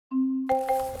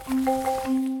To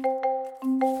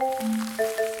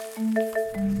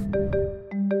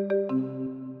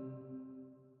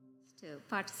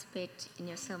participate in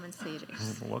your sermon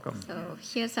series. Welcome. So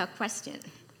here's our question.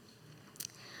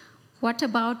 What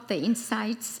about the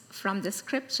insights from the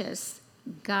scriptures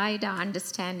guide our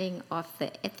understanding of the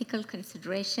ethical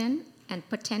consideration and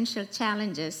potential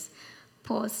challenges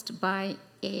posed by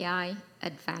AI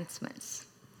advancements?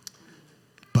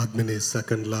 Padmini's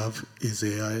second love is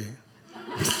AI.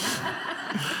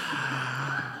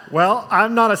 Well,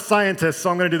 I'm not a scientist, so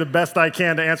I'm going to do the best I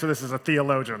can to answer this as a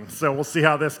theologian. So we'll see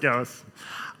how this goes.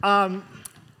 I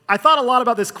thought a lot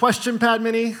about this question,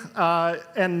 Padmini,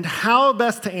 and how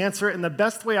best to answer it, and the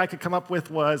best way I could come up with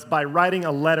was by writing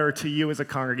a letter to you as a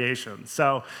congregation.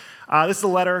 So this is a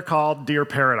letter called Dear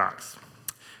Paradox.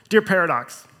 Dear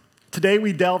Paradox, today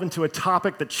we delve into a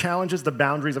topic that challenges the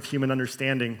boundaries of human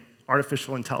understanding,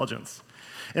 artificial intelligence.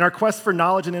 In our quest for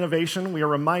knowledge and innovation, we are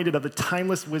reminded of the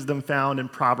timeless wisdom found in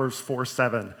Proverbs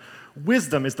 4:7.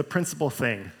 Wisdom is the principal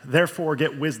thing. Therefore,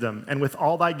 get wisdom, and with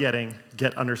all thy getting,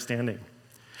 get understanding.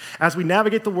 As we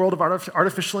navigate the world of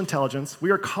artificial intelligence, we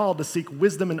are called to seek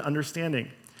wisdom and understanding.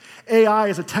 AI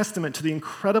is a testament to the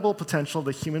incredible potential of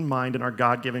the human mind and our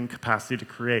God-given capacity to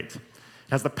create. It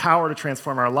has the power to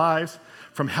transform our lives,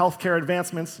 from healthcare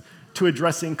advancements to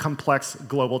addressing complex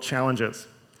global challenges.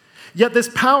 Yet this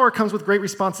power comes with great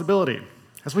responsibility.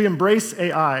 As we embrace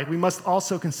AI, we must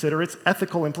also consider its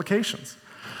ethical implications.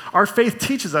 Our faith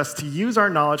teaches us to use our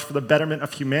knowledge for the betterment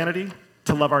of humanity,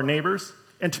 to love our neighbors,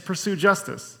 and to pursue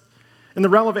justice. In the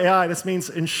realm of AI, this means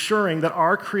ensuring that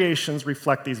our creations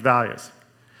reflect these values.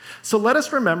 So let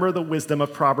us remember the wisdom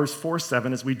of Proverbs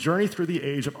 4:7 as we journey through the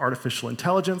age of artificial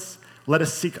intelligence. Let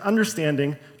us seek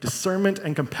understanding, discernment,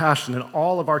 and compassion in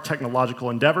all of our technological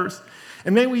endeavors.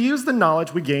 And may we use the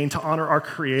knowledge we gain to honor our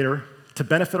Creator, to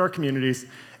benefit our communities,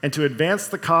 and to advance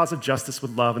the cause of justice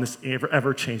with love in this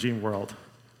ever-changing world.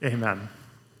 Amen.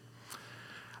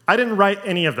 I didn't write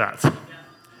any of that.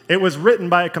 It was written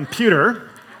by a computer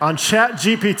on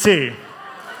ChatGPT.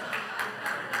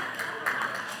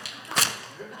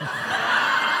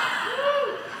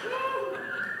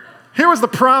 Here was the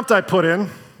prompt I put in.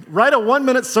 Write a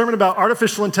 1-minute sermon about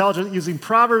artificial intelligence using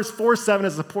Proverbs 4:7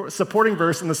 as a supporting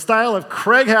verse in the style of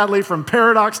Craig Hadley from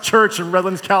Paradox Church in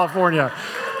Redlands, California.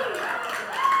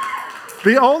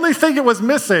 The only thing it was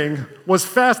missing was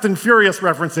Fast and Furious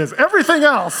references. Everything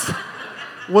else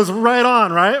was right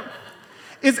on, right?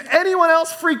 Is anyone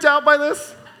else freaked out by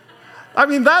this? I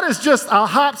mean, that is just a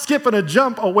hop, skip, and a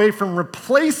jump away from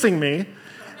replacing me.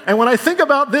 And when I think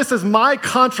about this as my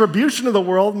contribution to the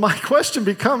world, my question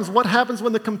becomes, what happens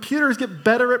when the computers get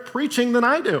better at preaching than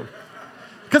I do?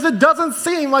 Because it doesn't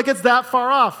seem like it's that far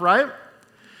off, right?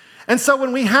 And so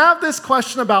when we have this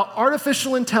question about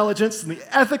artificial intelligence and the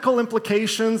ethical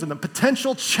implications and the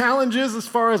potential challenges as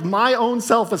far as my own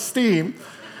self-esteem,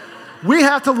 we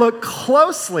have to look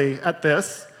closely at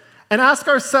this and ask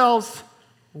ourselves,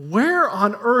 where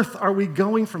on earth are we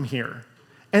going from here?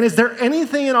 And is there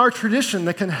anything in our tradition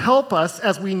that can help us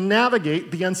as we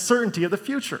navigate the uncertainty of the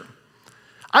future?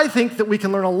 I think that we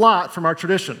can learn a lot from our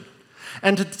tradition.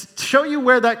 And to show you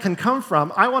where that can come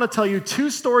from, I want to tell you 2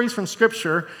 stories from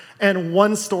Scripture and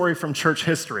 1 story from church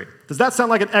history. Does that sound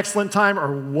like an excellent time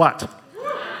or what?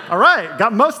 All right,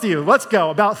 got most of you. Let's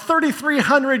go. About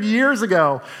 3,300 years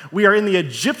ago, we are in the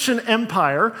Egyptian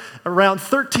Empire around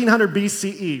 1300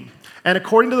 BCE. And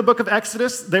according to the book of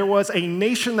Exodus, there was a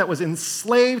nation that was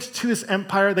enslaved to this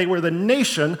empire. They were the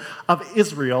nation of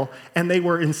Israel, and they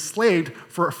were enslaved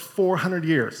for 400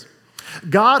 years.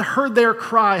 God heard their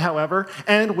cry, however,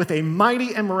 and with a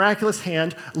mighty and miraculous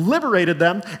hand, liberated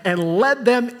them and led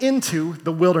them into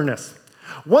the wilderness.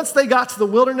 Once they got to the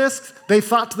wilderness, they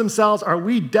thought to themselves, are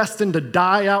we destined to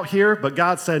die out here? But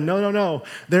God said, no, no, no.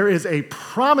 There is a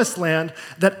promised land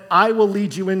that I will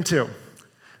lead you into.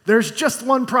 There's just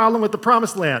one problem with the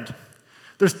promised land.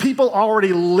 There's people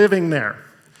already living there.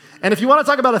 And if you want to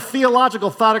talk about a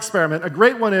theological thought experiment, a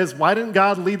great one is, why didn't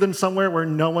God lead them somewhere where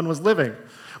no one was living?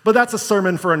 But that's a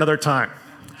sermon for another time.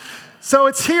 So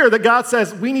it's here that God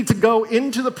says we need to go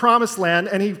into the promised land,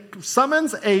 and he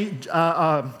summons a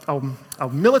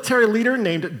military leader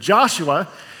named Joshua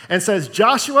and says,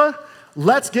 Joshua,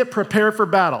 let's get prepared for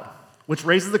battle. Which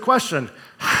raises the question,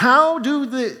 how do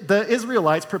the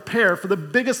Israelites prepare for the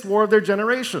biggest war of their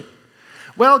generation?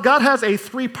 Well, God has a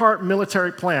 3-part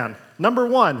military plan. Number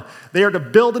 1, they are to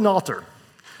build an altar.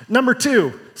 Number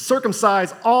 2,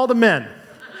 circumcise all the men.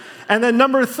 And then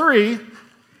number 3,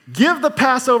 give the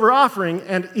Passover offering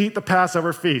and eat the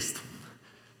Passover feast.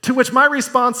 To which my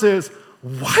response is,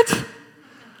 what?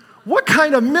 What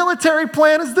kind of military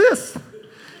plan is this?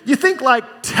 You think like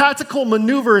tactical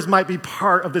maneuvers might be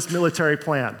part of this military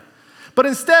plan. But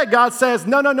instead, God says,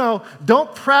 no,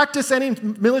 don't practice any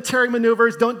military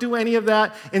maneuvers, don't do any of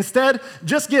that. Instead,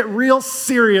 just get real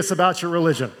serious about your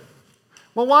religion.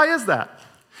 Well, why is that?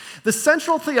 The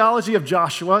central theology of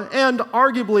Joshua, and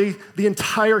arguably the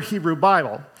entire Hebrew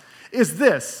Bible, is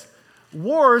this: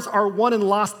 wars are won and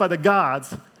lost by the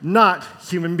gods, not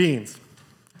human beings.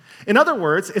 In other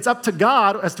words, it's up to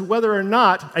God as to whether or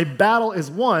not a battle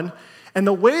is won, and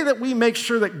the way that we make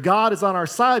sure that God is on our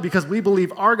side because we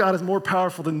believe our God is more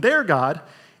powerful than their God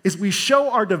is we show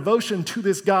our devotion to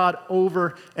this God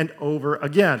over and over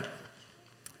again.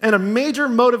 And a major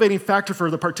motivating factor for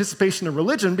the participation in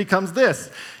religion becomes this: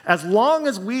 as long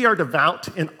as we are devout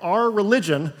in our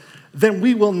religion, then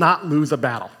we will not lose a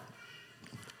battle.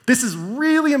 This is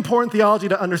really important theology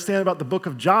to understand about the book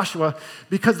of Joshua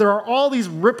because there are all these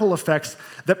ripple effects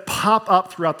that pop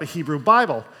up throughout the Hebrew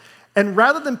Bible. And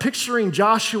rather than picturing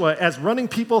Joshua as running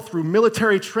people through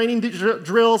military training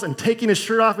drills and taking his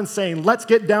shirt off and saying, let's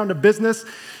get down to business,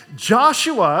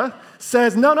 Joshua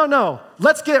says, no,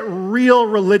 let's get real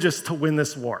religious to win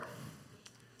this war.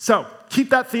 So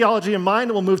keep that theology in mind,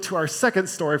 and we'll move to our second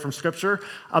story from Scripture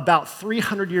about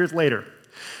 300 years later.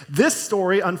 This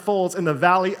story unfolds in the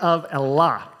Valley of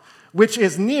Elah, which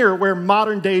is near where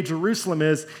modern-day Jerusalem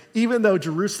is, even though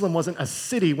Jerusalem wasn't a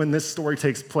city when this story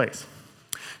takes place.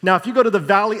 Now, if you go to the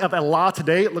Valley of Elah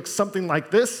today, it looks something like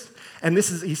this, and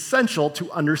this is essential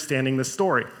to understanding the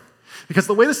story. Because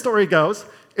the way the story goes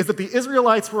is that the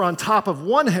Israelites were on top of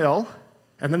one hill,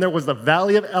 and then there was the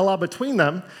Valley of Elah between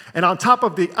them, and on top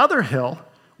of the other hill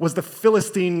was the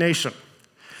Philistine nation.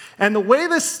 And the way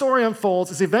this story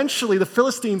unfolds is eventually the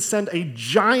Philistines send a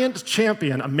giant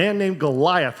champion, a man named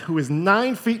Goliath, who is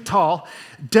 9 feet tall,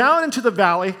 down into the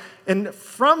valley. And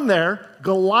from there,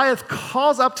 Goliath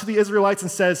calls up to the Israelites and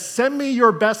says, send me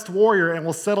your best warrior and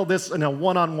we'll settle this in a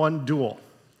one-on-one duel.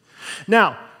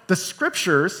 Now, the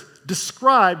scriptures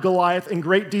describe Goliath in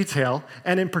great detail,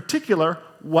 and in particular,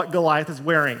 what Goliath is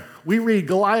wearing. We read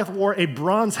Goliath wore a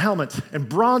bronze helmet and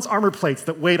bronze armor plates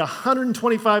that weighed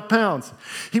 125 pounds.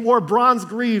 He wore bronze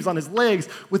greaves on his legs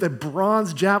with a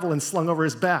bronze javelin slung over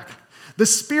his back. The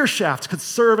spear shaft could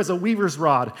serve as a weaver's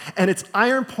rod, and its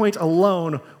iron point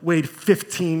alone weighed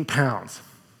 15 pounds.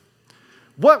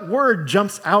 What word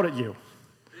jumps out at you?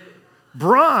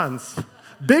 Bronze.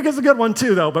 Big is a good one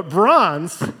too, though, but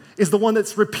bronze is the one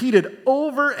that's repeated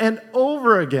over and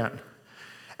over again.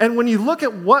 And when you look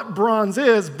at what bronze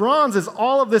is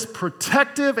all of this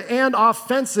protective and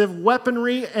offensive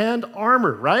weaponry and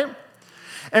armor, right?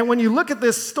 And when you look at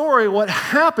this story, what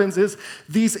happens is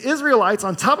these Israelites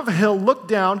on top of a hill look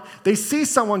down, they see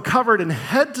someone covered in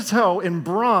head to toe in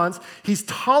bronze. He's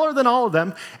taller than all of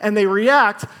them, and they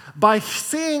react by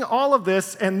seeing all of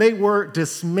this, and they were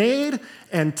dismayed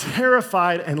and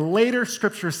terrified, and later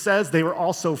Scripture says they were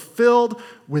also filled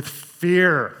with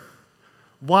fear.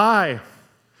 Why?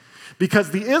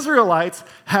 Because the Israelites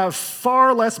have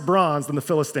far less bronze than the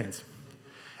Philistines.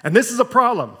 And this is a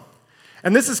problem.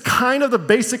 And this is kind of the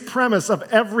basic premise of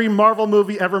every Marvel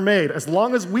movie ever made. As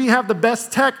long as we have the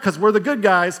best tech, because we're the good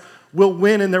guys, we'll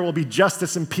win and there will be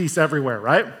justice and peace everywhere,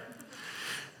 right?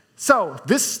 So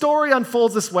this story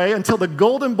unfolds this way until the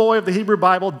golden boy of the Hebrew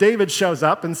Bible, David, shows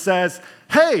up and says,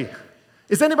 hey,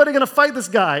 is anybody going to fight this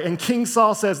guy? And King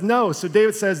Saul says no. So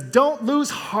David says, don't lose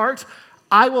heart.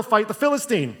 I will fight the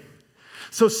Philistine.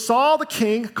 So Saul the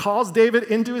king calls David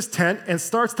into his tent and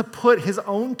starts to put his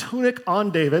own tunic on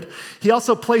David. He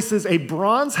also places a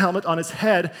bronze helmet on his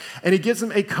head, and he gives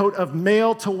him a coat of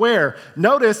mail to wear.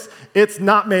 Notice, it's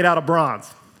not made out of bronze.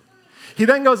 He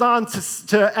then goes on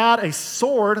to add a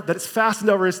sword that is fastened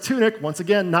over his tunic, once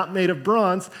again, not made of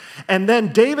bronze. And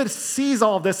then David sees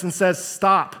all of this and says,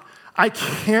 stop. I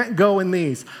can't go in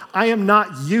these. I am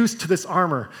not used to this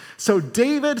armor. So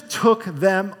David took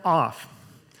them off.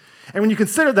 And when you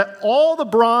consider that all the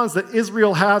bronze that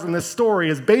Israel has in this story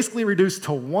is basically reduced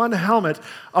to one helmet,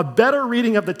 a better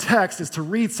reading of the text is to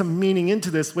read some meaning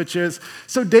into this, which is,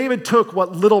 so David took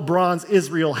what little bronze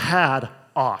Israel had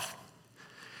off.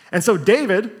 And so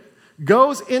David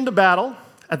goes into battle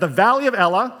at the Valley of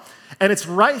Elah, and it's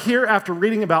right here after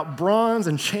reading about bronze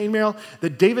and chainmail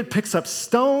that David picks up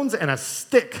stones and a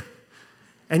stick.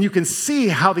 And you can see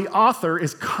how the author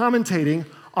is commentating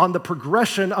on the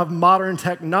progression of modern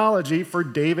technology for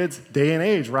David's day and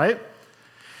age, right?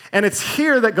 And it's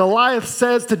here that Goliath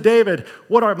says to David,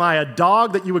 what am I, a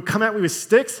dog that you would come at me with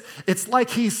sticks? It's like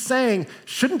he's saying,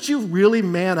 shouldn't you really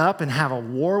man up and have a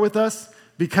war with us?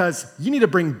 Because you need to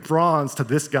bring bronze to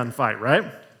this gunfight, right?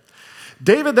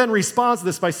 David then responds to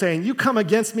this by saying, you come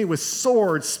against me with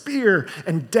sword, spear,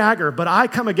 and dagger, but I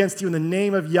come against you in the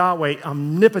name of Yahweh,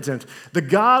 omnipotent, the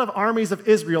God of armies of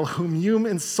Israel, whom you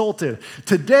insulted.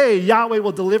 Today Yahweh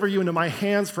will deliver you into my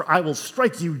hands, for I will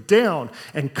strike you down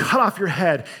and cut off your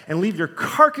head and leave your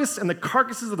carcass and the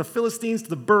carcasses of the Philistines to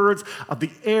the birds of the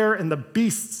air and the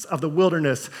beasts of the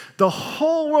wilderness. The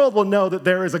whole world will know that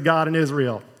there is a God in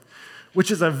Israel, which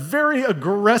is a very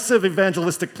aggressive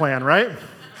evangelistic plan, right?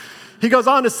 He goes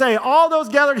on to say, all those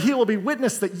gathered here will be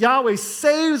witness that Yahweh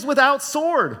saves without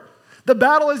sword. The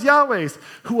battle is Yahweh's,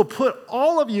 who will put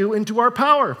all of you into our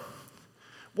power.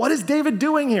 What is David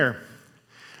doing here?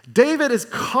 David is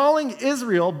calling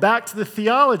Israel back to the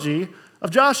theology of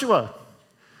Joshua.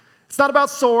 It's not about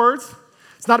swords.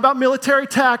 It's not about military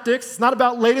tactics. It's not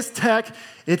about latest tech.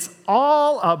 It's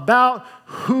all about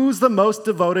who's the most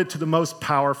devoted to the most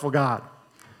powerful God.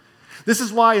 This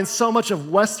is why in so much of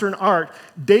Western art,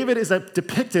 David is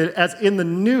depicted as in the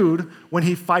nude when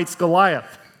he fights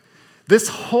Goliath. This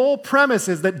whole premise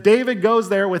is that David goes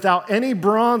there without any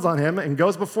bronze on him and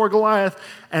goes before Goliath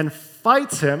and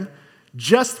fights him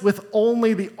just with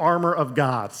only the armor of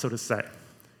God, so to say.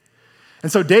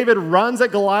 And so David runs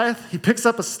at Goliath, he picks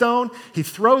up a stone, he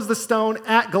throws the stone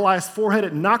at Goliath's forehead,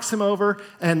 it knocks him over,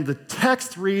 and the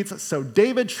text reads, so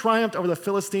David triumphed over the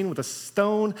Philistine with a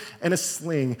stone and a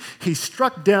sling. He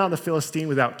struck down the Philistine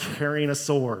without carrying a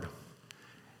sword.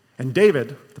 And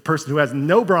David, the person who has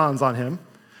no bronze on him,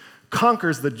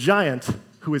 conquers the giant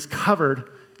who is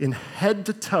covered in head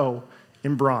to toe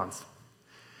in bronze.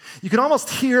 You can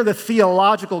almost hear the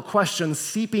theological questions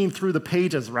seeping through the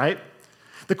pages, right?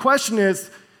 The question is,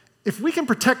 if we can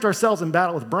protect ourselves in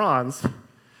battle with bronze,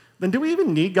 then do we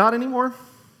even need God anymore?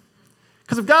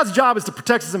 Because if God's job is to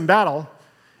protect us in battle,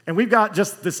 and we've got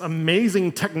just this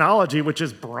amazing technology, which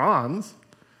is bronze,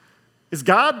 is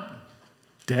God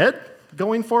dead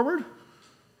going forward?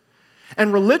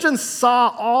 And religion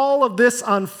saw all of this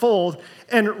unfold,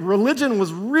 and religion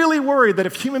was really worried that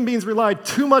if human beings relied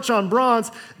too much on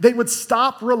bronze, they would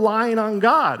stop relying on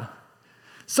God.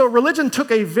 So religion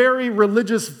took a very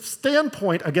religious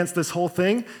standpoint against this whole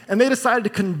thing, and they decided to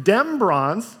condemn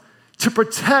bronze to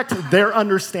protect their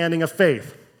understanding of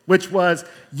faith, which was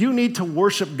you need to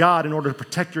worship God in order to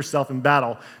protect yourself in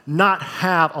battle, not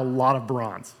have a lot of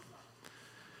bronze.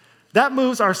 That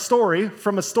moves our story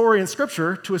from a story in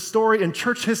Scripture to a story in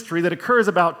church history that occurs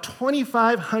about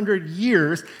 2,500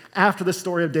 years after the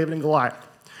story of David and Goliath.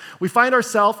 We find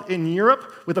ourselves in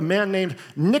Europe with a man named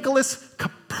Nicholas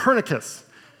Copernicus,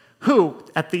 who,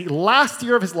 at the last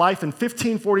year of his life in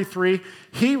 1543,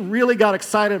 he really got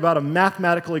excited about a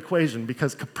mathematical equation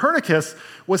because Copernicus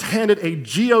was handed a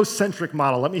geocentric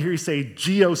model. Let me hear you say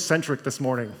geocentric this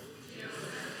morning.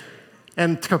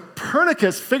 And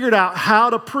Copernicus figured out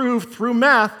how to prove through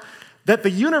math that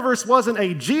the universe wasn't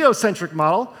a geocentric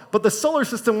model, but the solar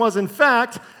system was, in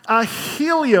fact, a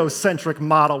heliocentric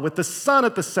model with the sun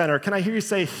at the center. Can I hear you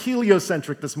say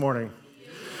heliocentric this morning?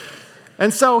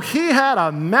 And so he had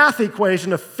a math equation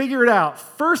to figure it out.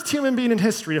 First human being in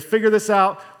history to figure this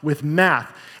out with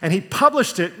math. And he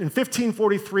published it in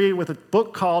 1543 with a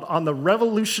book called On the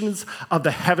Revolutions of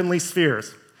the Heavenly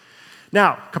Spheres.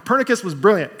 Now, Copernicus was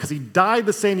brilliant because he died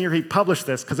the same year he published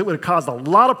this because it would have caused a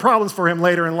lot of problems for him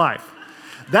later in life.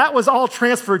 That was all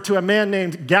transferred to a man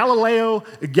named Galileo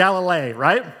Galilei,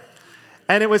 right?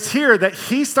 And it was here that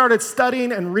he started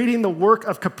studying and reading the work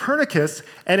of Copernicus,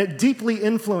 and it deeply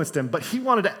influenced him, but he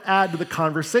wanted to add to the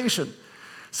conversation.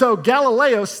 So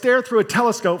Galileo stared through a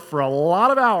telescope for a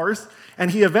lot of hours,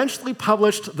 and he eventually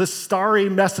published The Starry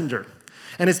Messenger.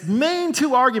 And his main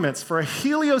two arguments for a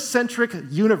heliocentric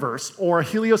universe or a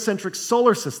heliocentric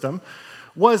solar system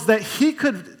was that he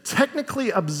could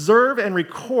technically observe and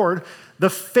record the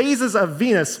phases of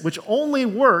Venus, which only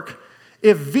work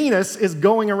if Venus is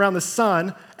going around the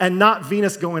sun and not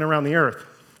Venus going around the earth.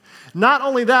 Not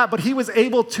only that, but he was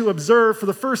able to observe for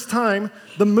the first time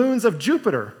the moons of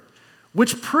Jupiter,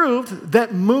 which proved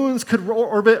that moons could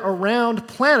orbit around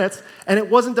planets and it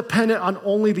wasn't dependent on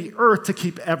only the earth to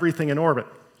keep everything in orbit.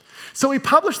 So he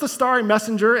published the Starry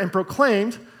Messenger and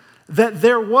proclaimed that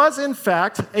there was, in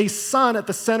fact, a sun at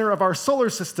the center of our solar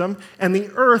system and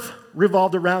the earth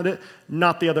revolved around it,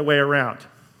 not the other way around.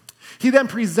 He then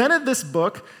presented this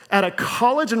book at a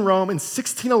college in Rome in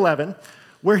 1611,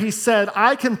 where he said,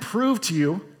 I can prove to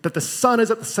you that the sun is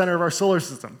at the center of our solar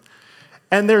system.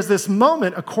 And there's this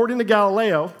moment, according to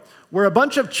Galileo, where a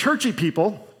bunch of churchy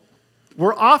people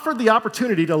were offered the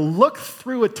opportunity to look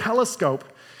through a telescope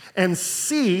and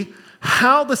see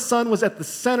how the sun was at the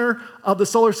center of the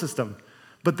solar system,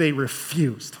 but they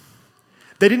refused.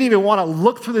 They didn't even want to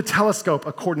look through the telescope,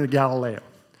 according to Galileo.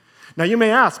 Now you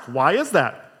may ask, why is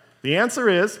that? The answer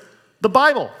is the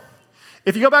Bible.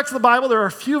 If you go back to the Bible, there are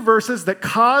a few verses that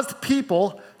caused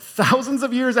people, thousands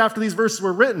of years after these verses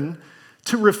were written,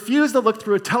 to refuse to look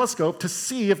through a telescope to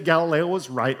see if Galileo was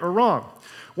right or wrong.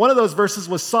 One of those verses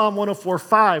was Psalm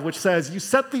 104:5, which says, "You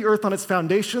set the earth on its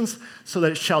foundations so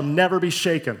that it shall never be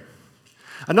shaken."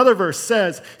 Another verse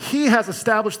says, "He has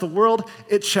established the world,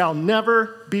 it shall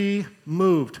never be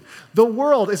moved." The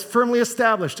world is firmly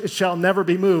established, it shall never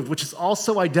be moved, which is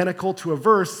also identical to a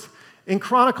verse in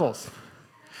Chronicles.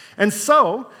 And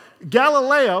so,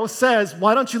 Galileo says,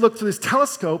 why don't you look through this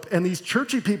telescope? And these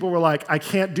churchy people were like, I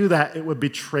can't do that, it would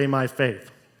betray my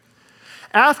faith.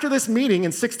 After this meeting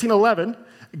in 1611,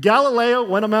 Galileo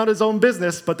went about his own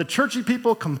business, but the churchy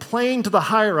people complained to the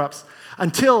higher-ups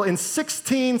until in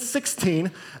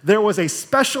 1616, there was a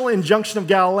special injunction of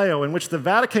Galileo in which the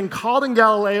Vatican called in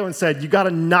Galileo and said, you got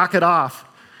to knock it off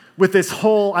with this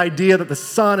whole idea that the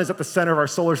sun is at the center of our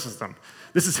solar system.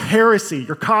 This is heresy.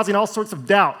 You're causing all sorts of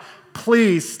doubt.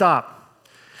 Please stop.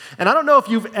 And I don't know if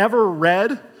you've ever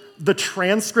read the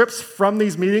transcripts from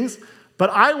these meetings, but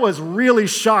I was really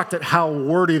shocked at how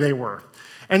wordy they were.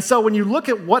 And so when you look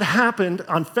at what happened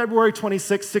on February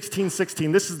 26,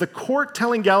 1616, this is the court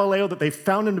telling Galileo that they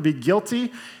found him to be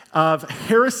guilty of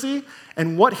heresy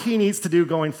and what he needs to do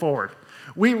going forward.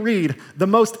 We read, the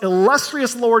most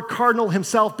illustrious Lord Cardinal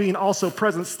himself being also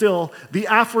present still, the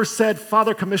aforesaid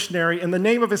Father Commissionary, in the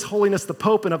name of His Holiness the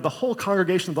Pope and of the whole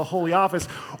congregation of the Holy Office,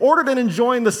 ordered and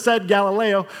enjoined the said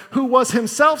Galileo, who was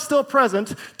himself still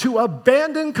present, to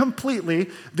abandon completely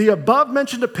the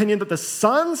above-mentioned opinion that the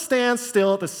sun stands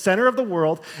still at the center of the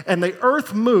world and the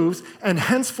earth moves, and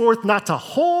henceforth not to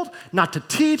hold, not to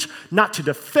teach, not to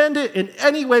defend it in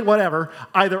any way whatever,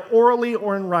 either orally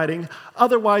or in writing.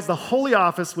 Otherwise, the Holy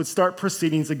Office would start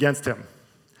proceedings against him.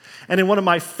 And in one of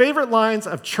my favorite lines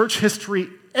of church history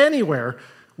anywhere,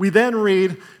 we then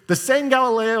read, the same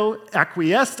Galileo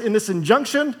acquiesced in this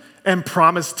injunction and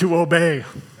promised to obey.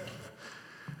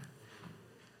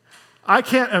 I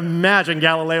can't imagine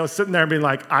Galileo sitting there and being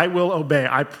like, I will obey,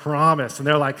 I promise. And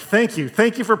they're like, thank you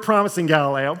for promising,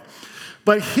 Galileo.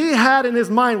 But he had in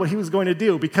his mind what he was going to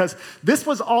do, because this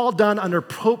was all done under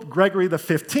Pope Gregory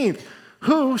XV,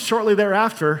 who shortly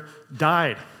thereafter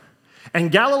died.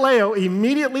 And Galileo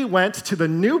immediately went to the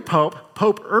new pope,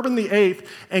 Pope Urban VIII,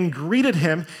 and greeted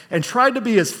him and tried to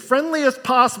be as friendly as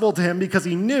possible to him, because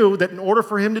he knew that in order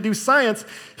for him to do science,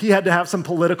 he had to have some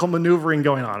political maneuvering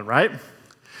going on, right?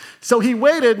 So he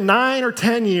waited 9 or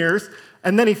 10 years,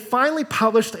 and then he finally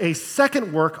published a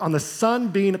second work on the sun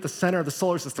being at the center of the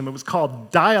solar system. It was called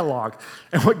Dialogue.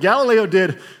 And what Galileo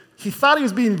did, he thought he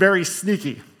was being very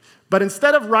sneaky. But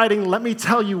instead of writing, let me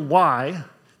tell you why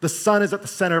the sun is at the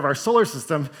center of our solar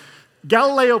system,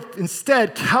 Galileo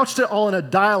instead couched it all in a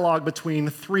dialogue between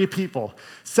 3 people,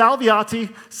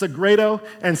 Salviati, Sagredo,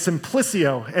 and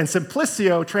Simplicio. And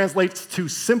Simplicio translates to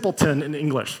simpleton in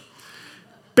English.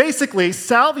 Basically,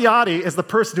 Salviati is the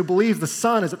person who believes the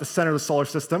sun is at the center of the solar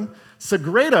system.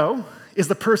 Sagredo is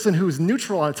the person who's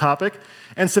neutral on a topic.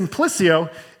 And Simplicio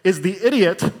is the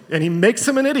idiot, and he makes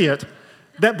him an idiot,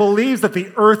 that believes that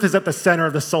the earth is at the center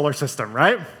of the solar system,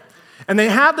 right? And they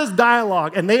have this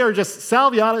dialogue, and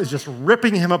Salviati is just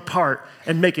ripping him apart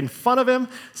and making fun of him.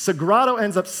 Sagredo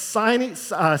ends up siding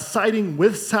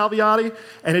with Salviati,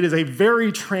 and it is a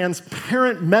very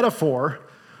transparent metaphor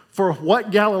for what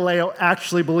Galileo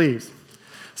actually believes.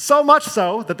 So much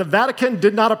so that the Vatican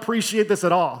did not appreciate this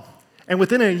at all. And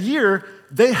within a year,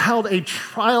 they held a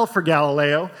trial for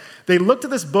Galileo. They looked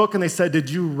at this book and they said, did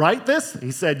you write this?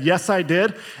 He said, yes, I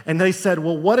did. And they said,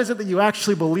 well, what is it that you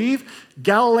actually believe?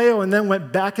 Galileo and then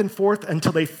went back and forth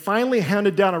until they finally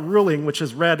handed down a ruling which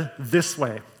is read this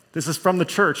way. This is from the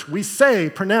church. We say,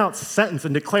 pronounce, sentence,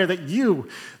 and declare that you,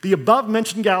 the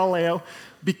above-mentioned Galileo,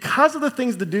 because of the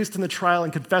things deduced in the trial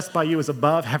and confessed by you as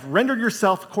above, have rendered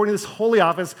yourself, according to this holy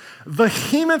office,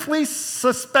 vehemently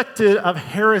suspected of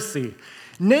heresy,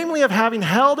 namely of having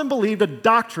held and believed a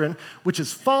doctrine which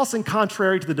is false and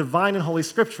contrary to the divine and holy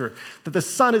scripture, that the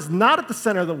sun is not at the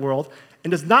center of the world and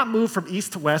does not move from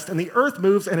east to west, and the earth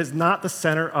moves and is not the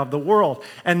center of the world.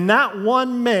 And not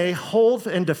one may hold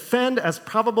and defend as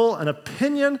probable an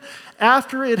opinion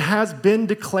after it has been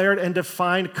declared and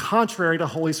defined contrary to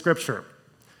holy scripture.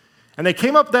 And they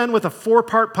came up then with a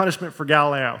 4-part punishment for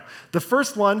Galileo. The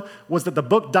first one was that the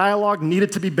book Dialogue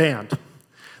needed to be banned.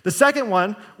 The second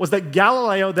one was that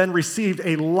Galileo then received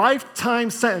a lifetime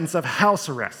sentence of house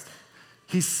arrest.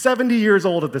 He's 70 years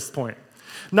old at this point.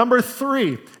 Number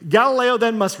 3, Galileo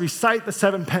then must recite the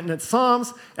 7 penitent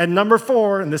psalms. And number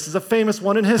 4, and this is a famous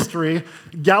one in history,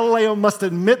 Galileo must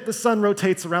admit the sun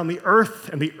rotates around the earth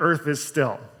and the earth is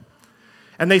still.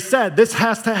 And they said, this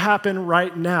has to happen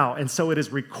right now. And so it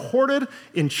is recorded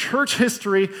in church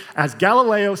history as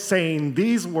Galileo saying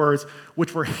these words,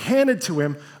 which were handed to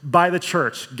him by the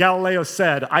church. Galileo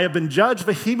said, I have been judged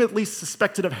vehemently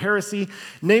suspected of heresy,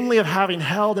 namely of having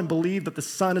held and believed that the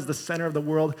sun is the center of the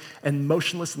world and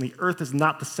motionless, and the earth is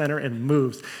not the center and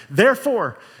moves.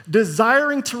 Therefore,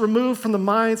 desiring to remove from the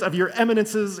minds of your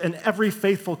eminences and every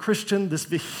faithful Christian this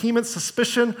vehement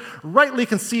suspicion rightly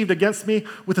conceived against me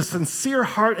with a sincere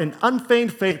heart and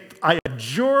unfeigned faith, I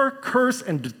adjure, curse,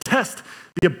 and detest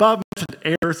the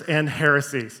above-mentioned errors and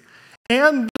heresies.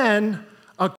 And then,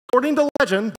 according to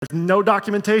legend, there's no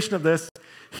documentation of this,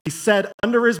 he said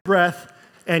under his breath,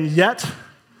 and yet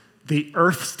the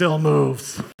earth still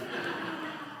moves.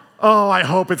 Oh, I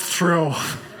hope it's true.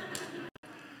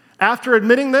 After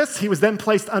admitting this, he was then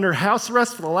placed under house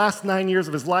arrest for the last 9 years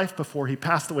of his life before he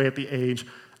passed away at the age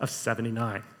of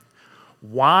 79.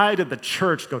 Why did the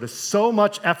church go to so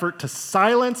much effort to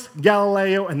silence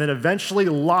Galileo and then eventually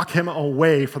lock him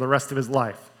away for the rest of his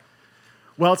life?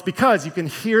 Well, it's because you can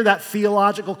hear that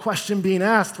theological question being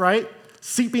asked, right?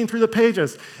 Seeping through the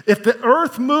pages. If the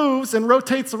earth moves and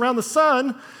rotates around the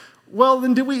sun, well,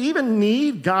 then do we even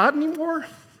need God anymore?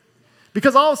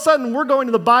 Because all of a sudden, we're going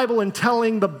to the Bible and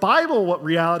telling the Bible what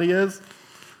reality is,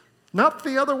 not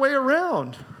the other way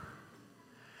around.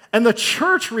 And the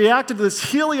church reacted to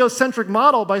this heliocentric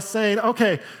model by saying,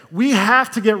 okay, we have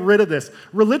to get rid of this.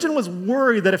 Religion was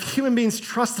worried that if human beings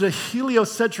trusted a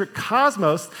heliocentric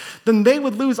cosmos, then they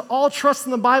would lose all trust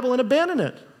in the Bible and abandon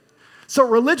it. So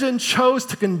religion chose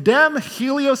to condemn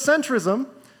heliocentrism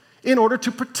in order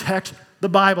to protect the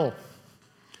Bible.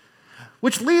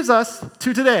 Which leads us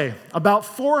to today, about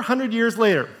 400 years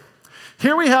later.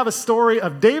 Here we have a story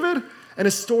of David and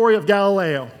a story of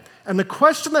Galileo. And the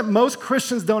question that most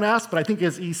Christians don't ask, but I think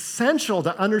is essential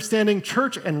to understanding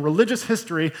church and religious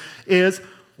history, is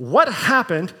what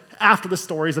happened after the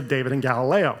stories of David and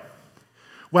Galileo?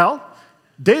 Well,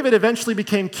 David eventually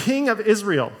became king of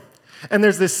Israel. And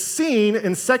there's this scene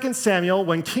in 2 Samuel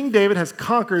when King David has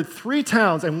conquered 3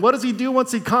 towns. And what does he do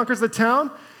once he conquers the town?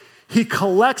 He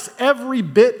collects every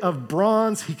bit of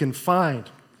bronze he can find.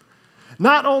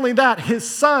 Not only that, his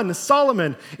son,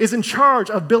 Solomon, is in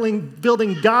charge of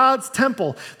building God's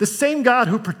temple, the same God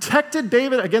who protected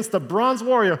David against the bronze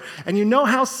warrior. And you know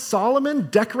how Solomon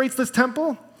decorates this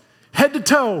temple? Head to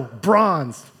toe,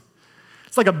 bronze.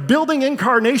 It's like a building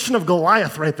incarnation of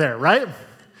Goliath right there, right?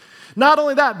 Not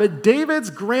only that, but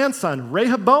David's grandson,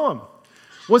 Rehoboam,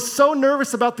 was so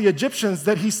nervous about the Egyptians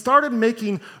that he started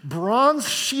making bronze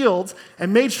shields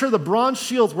and made sure the bronze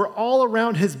shields were all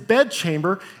around his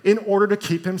bedchamber in order to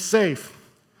keep him safe.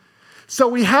 So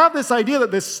we have this idea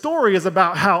that this story is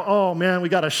about how, oh man, we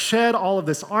got to shed all of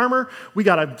this armor. We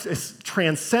got to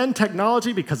transcend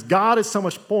technology because God is so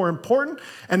much more important.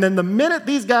 And then the minute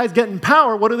these guys get in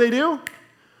power, what do?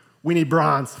 We need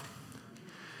bronze.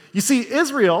 You see,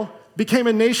 Israel became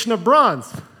a nation of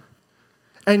bronze.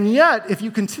 And yet, if you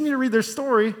continue to read their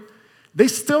story, they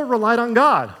still relied on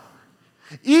God.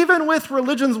 Even with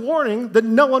religion's warning that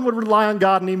no one would rely on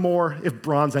God anymore if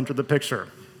bronze entered the picture.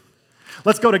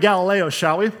 Let's go to Galileo,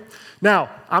 shall we? Now,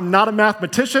 I'm not a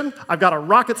mathematician. I've got a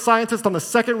rocket scientist on the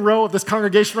second row of this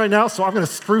congregation right now, so I'm going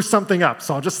to screw something up.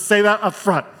 So I'll just say that up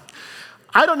front.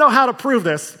 I don't know how to prove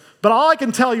this, but all I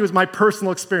can tell you is my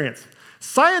personal experience.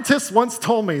 Scientists once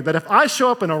told me that if I show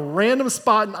up in a random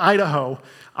spot in Idaho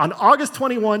on August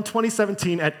 21,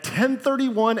 2017 at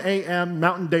 10:31 a.m.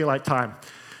 Mountain Daylight Time,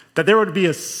 that there would be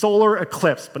a solar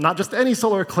eclipse, but not just any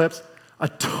solar eclipse, a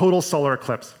total solar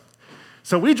eclipse.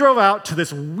 So we drove out to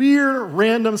this weird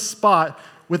random spot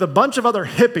with a bunch of other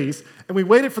hippies, and we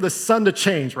waited for the sun to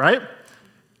change, right?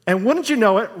 And wouldn't you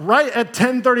know it, right at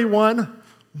 10:31,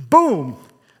 boom,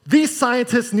 these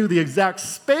scientists knew the exact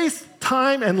space,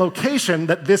 time, and location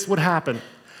that this would happen.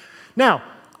 Now,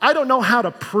 I don't know how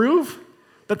to prove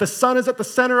that the sun is at the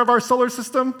center of our solar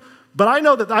system, but I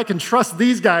know that I can trust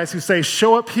these guys who say,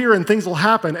 show up here and things will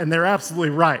happen, and they're absolutely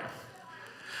right.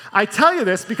 I tell you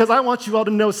this because I want you all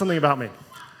to know something about me.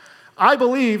 I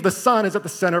believe the sun is at the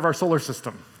center of our solar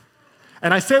system.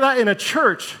 And I say that in a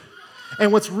church,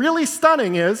 and what's really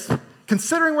stunning is,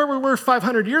 considering where we were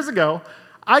 500 years ago,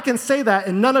 I can say that,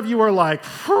 and none of you are like,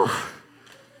 whew,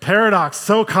 paradox,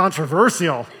 so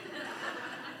controversial.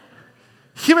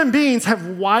 Human beings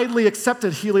have widely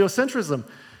accepted heliocentrism.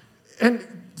 And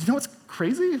you know what's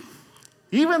crazy?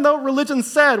 Even though religion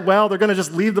said, well, they're going to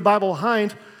just leave the Bible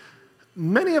behind,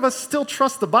 many of us still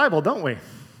trust the Bible, don't we?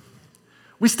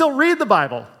 We still read the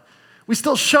Bible. We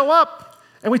still show up,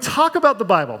 and we talk about the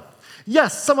Bible.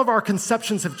 Yes, some of our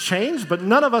conceptions have changed, but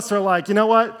none of us are like, you know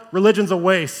what? Religion's a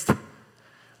waste.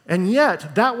 And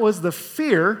yet, that was the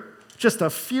fear just a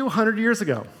few hundred years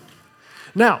ago.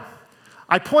 Now,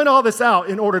 I point all this out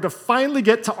in order to finally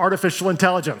get to artificial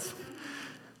intelligence.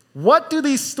 What do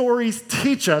these stories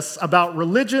teach us about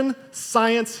religion,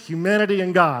 science, humanity,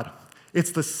 and God?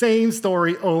 It's the same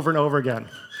story over and over again.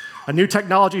 A new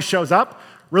technology shows up.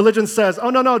 Religion says, oh,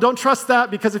 no, don't trust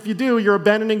that, because if you do, you're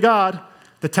abandoning God.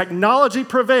 The technology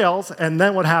prevails, and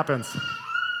then what happens?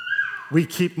 We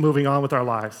keep moving on with our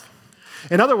lives.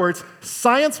 In other words,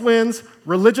 science wins,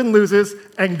 religion loses,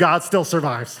 and God still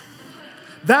survives.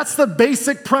 That's the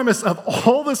basic premise of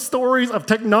all the stories of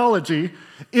technology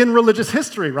in religious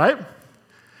history, right?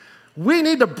 We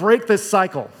need to break this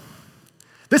cycle.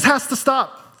 This has to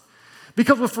stop.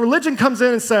 Because if religion comes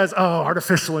in and says, oh,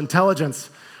 artificial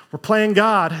intelligence, we're playing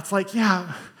God, it's like,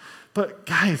 yeah, but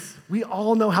guys, we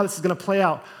all know how this is going to play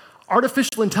out.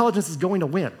 Artificial intelligence is going to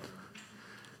win.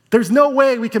 There's no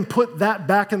way we can put that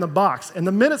back in the box. And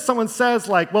the minute someone says,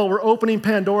 like, well, we're opening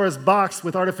Pandora's box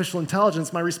with artificial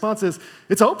intelligence, my response is,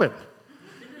 it's open.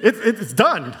 It's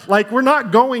done. Like, we're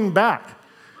not going back.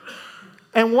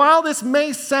 And while this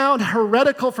may sound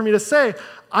heretical for me to say,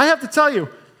 I have to tell you,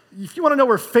 if you want to know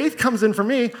where faith comes in for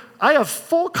me, I have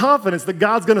full confidence that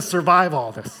God's going to survive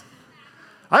all this.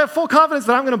 I have full confidence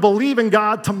that I'm going to believe in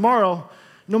God tomorrow,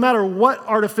 no matter what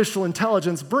artificial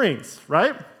intelligence brings,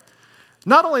 right?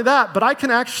 Not only that, but I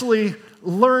can actually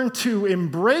learn to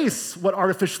embrace what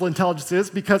artificial intelligence is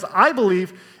because I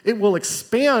believe it will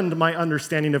expand my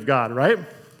understanding of God, right?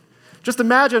 Just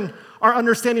imagine our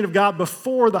understanding of God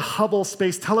before the Hubble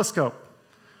Space Telescope.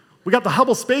 We got the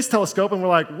Hubble Space Telescope and we're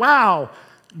like, wow,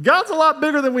 God's a lot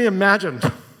bigger than we imagined.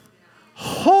 A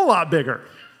whole lot bigger.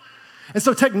 And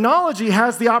so technology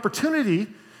has the opportunity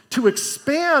to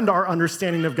expand our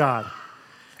understanding of God.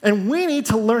 And we need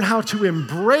to learn how to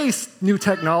embrace new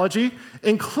technology,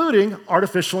 including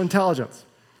artificial intelligence.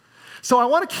 So I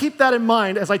want to keep that in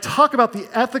mind as I talk about the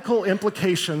ethical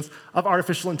implications of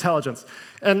artificial intelligence.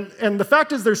 And the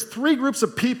fact is there's three groups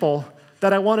of people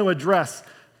that I want to address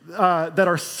that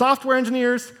are software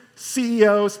engineers,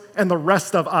 CEOs, and the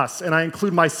rest of us, and I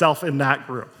include myself in that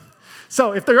group.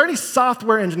 So if there are any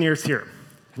software engineers here,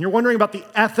 and you're wondering about the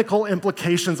ethical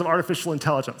implications of artificial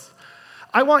intelligence,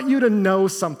 I want you to know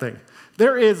something.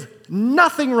 There is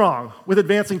nothing wrong with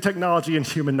advancing technology and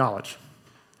human knowledge.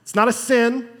 It's not a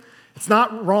sin. It's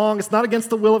not wrong. It's not against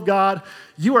the will of God.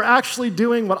 You are actually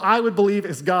doing what I would believe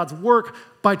is God's work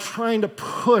by trying to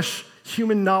push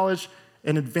human knowledge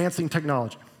and advancing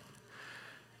technology.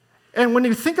 And when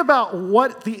you think about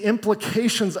what the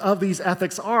implications of these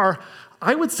ethics are,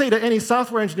 I would say to any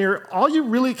software engineer, all you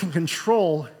really can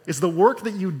control is the work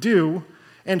that you do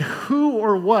and who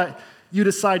or what you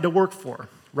decide to work for,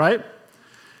 right?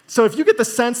 So if you get the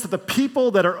sense that the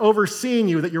people that are overseeing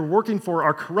you, that you're working for,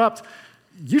 are corrupt,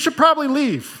 you should probably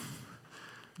leave.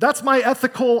 That's my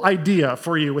ethical idea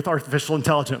for you with artificial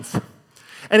intelligence.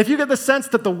 And if you get the sense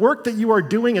that the work that you are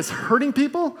doing is hurting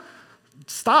people,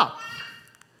 stop.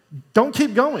 Don't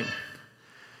keep going.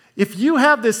 If you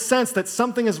have this sense that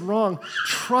something is wrong,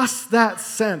 trust that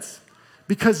sense.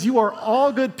 Because you are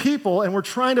all good people, and we're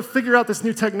trying to figure out this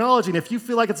new technology, and if you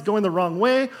feel like it's going the wrong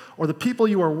way, or the people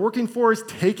you are working for is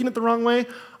taking it the wrong way,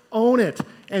 own it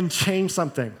and change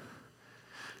something.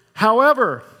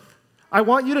 However, I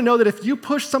want you to know that if you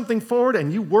push something forward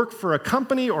and you work for a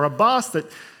company or a boss that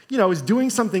is doing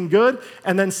something good,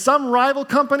 and then some rival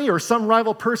company or some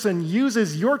rival person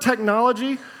uses your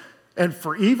technology and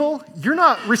for evil, you're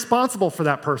not responsible for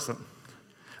that person.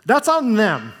 That's on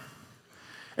them.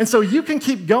 And so you can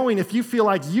keep going if you feel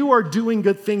like you are doing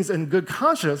good things in good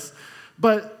conscience,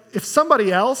 but if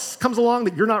somebody else comes along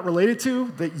that you're not related to,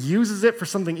 that uses it for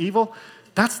something evil,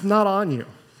 that's not on you.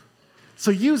 So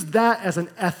use that as an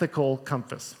ethical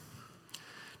compass.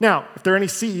 Now, if there are any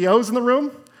CEOs in the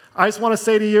room, I just want to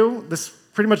say to you, this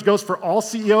pretty much goes for all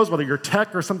CEOs, whether you're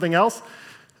tech or something else,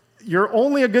 you're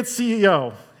only a good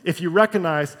CEO if you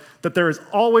recognize that there is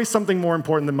always something more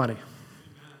important than money.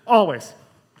 Always.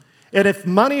 And if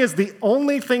money is the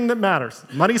only thing that matters,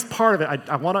 money's part of it,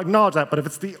 I want to acknowledge that, but if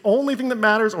it's the only thing that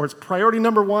matters or it's priority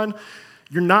number one,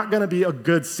 you're not going to be a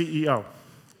good CEO.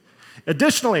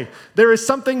 Additionally, there is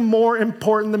something more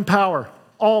important than power,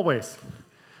 always.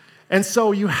 And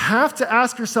so you have to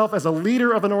ask yourself as a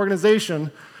leader of an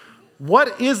organization,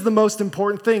 what is the most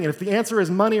important thing? And if the answer is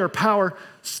money or power,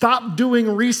 stop doing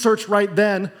research right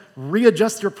then,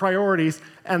 readjust your priorities,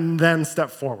 and then step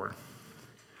forward.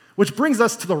 Which brings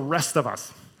us to the rest of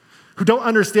us who don't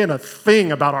understand a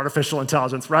thing about artificial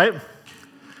intelligence, right?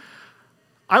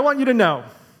 I want you to know,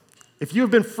 if you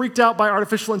have been freaked out by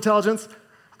artificial intelligence,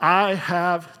 I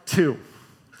have too.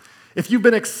 If you've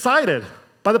been excited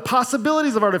by the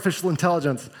possibilities of artificial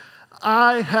intelligence.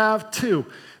 I have too.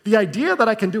 The idea that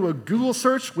I can do a Google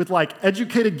search with like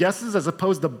educated guesses as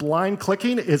opposed to blind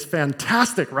clicking is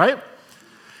fantastic, right?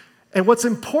 And what's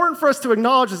important for us to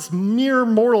acknowledge as mere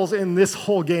mortals in this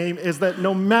whole game is that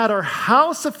no matter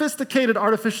how sophisticated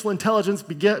artificial intelligence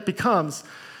becomes,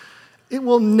 it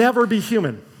will never be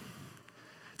human.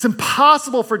 It's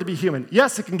impossible for it to be human.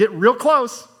 Yes, it can get real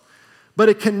close, but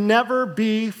it can never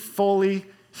be fully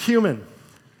human.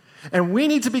 And we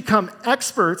need to become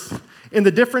experts in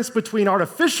the difference between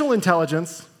artificial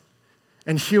intelligence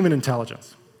and human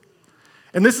intelligence.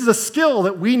 And this is a skill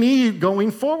that we need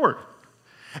going forward.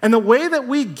 And the way that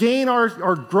we gain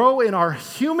or grow in our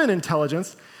human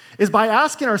intelligence is by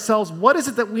asking ourselves, what is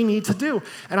it that we need to do?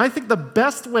 And I think the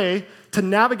best way to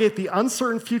navigate the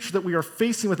uncertain future that we are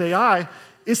facing with AI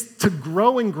is to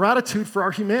grow in gratitude for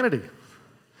our humanity,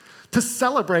 to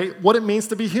celebrate what it means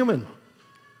to be human,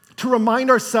 to remind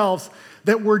ourselves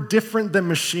that we're different than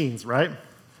machines, right?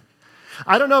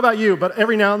 I don't know about you, but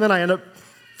every now and then I end up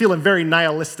feeling very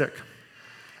nihilistic.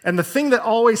 And the thing that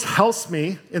always helps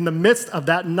me in the midst of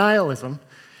that nihilism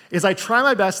is I try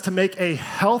my best to make a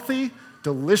healthy,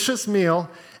 delicious meal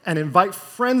and invite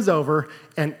friends over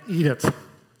and eat it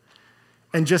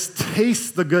and just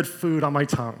taste the good food on my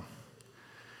tongue.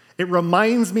 It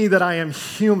reminds me that I am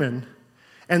human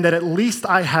and that at least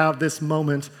I have this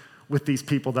moment with these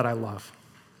people that I love.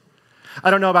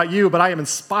 I don't know about you, but I am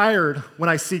inspired when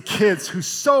I see kids who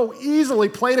so easily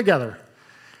play together.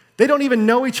 They don't even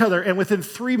know each other, and within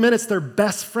 3 minutes, they're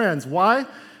best friends. Why?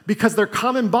 Because their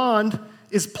common bond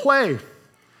is play.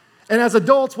 And as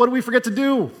adults, what do we forget to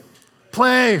do?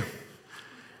 Play.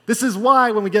 This is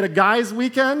why when we get a guy's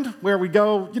weekend where we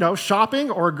go, shopping,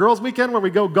 or a girl's weekend where we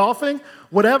go golfing,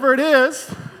 whatever it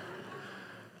is,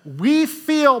 we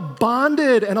feel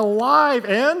bonded and alive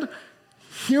and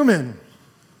human.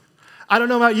 I don't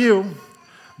know about you,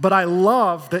 but I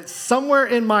love that somewhere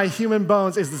in my human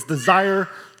bones is this desire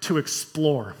to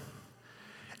explore.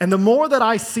 And the more that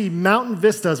I see mountain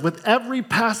vistas with every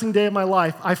passing day of my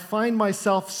life, I find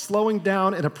myself slowing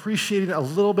down and appreciating it a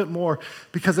little bit more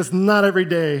because it's not every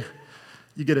day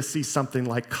you get to see something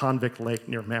like Convict Lake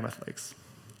near Mammoth Lakes.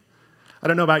 I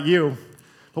don't know about you,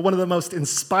 but one of the most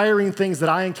inspiring things that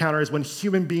I encounter is when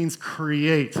human beings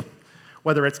create,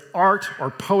 whether it's art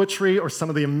or poetry or some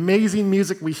of the amazing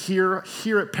music we hear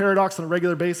here at Paradox on a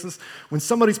regular basis. When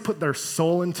somebody's put their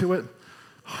soul into it,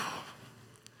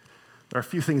 there are a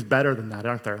few things better than that,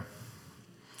 aren't there?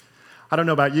 I don't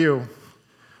know about you,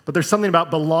 but there's something about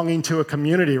belonging to a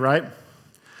community, right?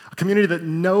 A community that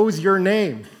knows your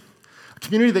name, a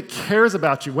community that cares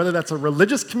about you, whether that's a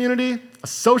religious community, a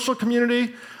social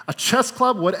community, a chess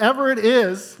club, whatever it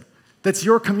is that's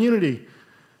your community.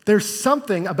 There's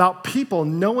something about people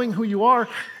knowing who you are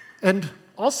and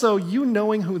also you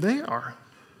knowing who they are.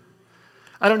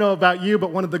 I don't know about you,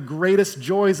 but one of the greatest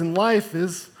joys in life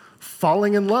is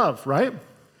falling in love, right?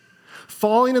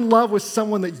 Falling in love with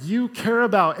someone that you care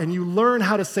about and you learn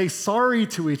how to say sorry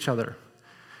to each other.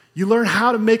 You learn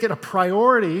how to make it a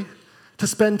priority to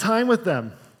spend time with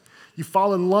them. You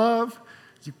fall in love,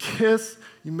 you kiss,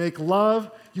 you make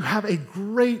love, you have a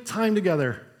great time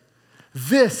together.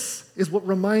 This is what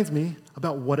reminds me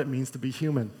about what it means to be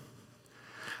human.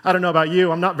 I don't know about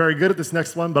you, I'm not very good at this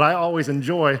next one, but I always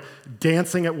enjoy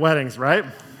dancing at weddings, right?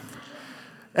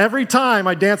 Every time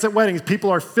I dance at weddings, people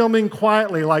are filming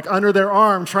quietly, like under their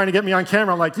arm, trying to get me on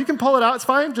camera. I'm like, you can pull it out, it's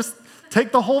fine, just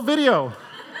take the whole video.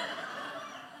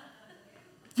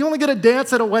 You only get a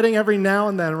dance at a wedding every now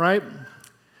and then, right?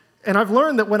 And I've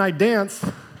learned that when I dance,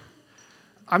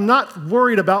 I'm not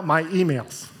worried about my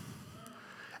emails.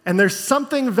 And there's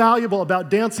something valuable about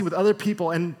dancing with other people,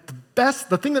 and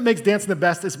the thing that makes dancing the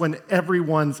best is when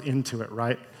everyone's into it,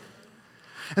 right?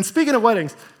 And speaking of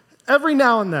weddings, every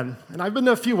now and then, and I've been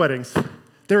to a few weddings,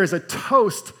 there is a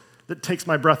toast that takes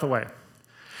my breath away.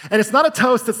 And it's not a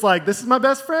toast that's like, this is my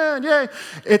best friend, yay.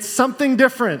 It's something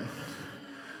different,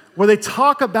 where they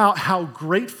talk about how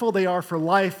grateful they are for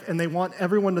life, and they want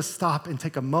everyone to stop and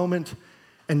take a moment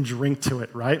and drink to it,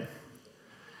 right?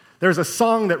 There's a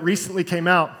song that recently came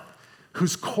out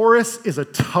whose chorus is a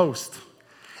toast.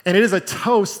 And it is a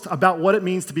toast about what it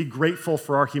means to be grateful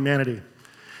for our humanity.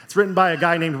 It's written by a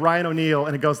guy named Ryan O'Neal,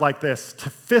 and it goes like this: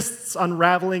 to fists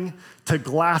unraveling, to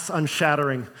glass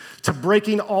unshattering, to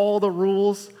breaking all the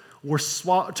rules,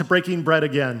 to breaking bread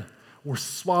again. We're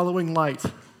swallowing light.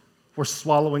 We're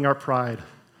swallowing our pride.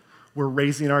 We're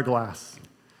raising our glass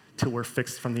till we're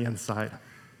fixed from the inside.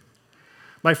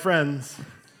 My friends,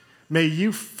 may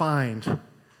you find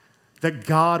that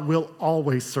God will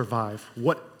always survive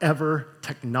whatever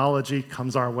technology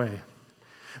comes our way.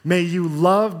 May you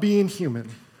love being human,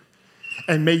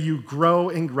 and may you grow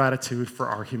in gratitude for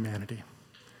our humanity.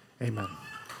 Amen.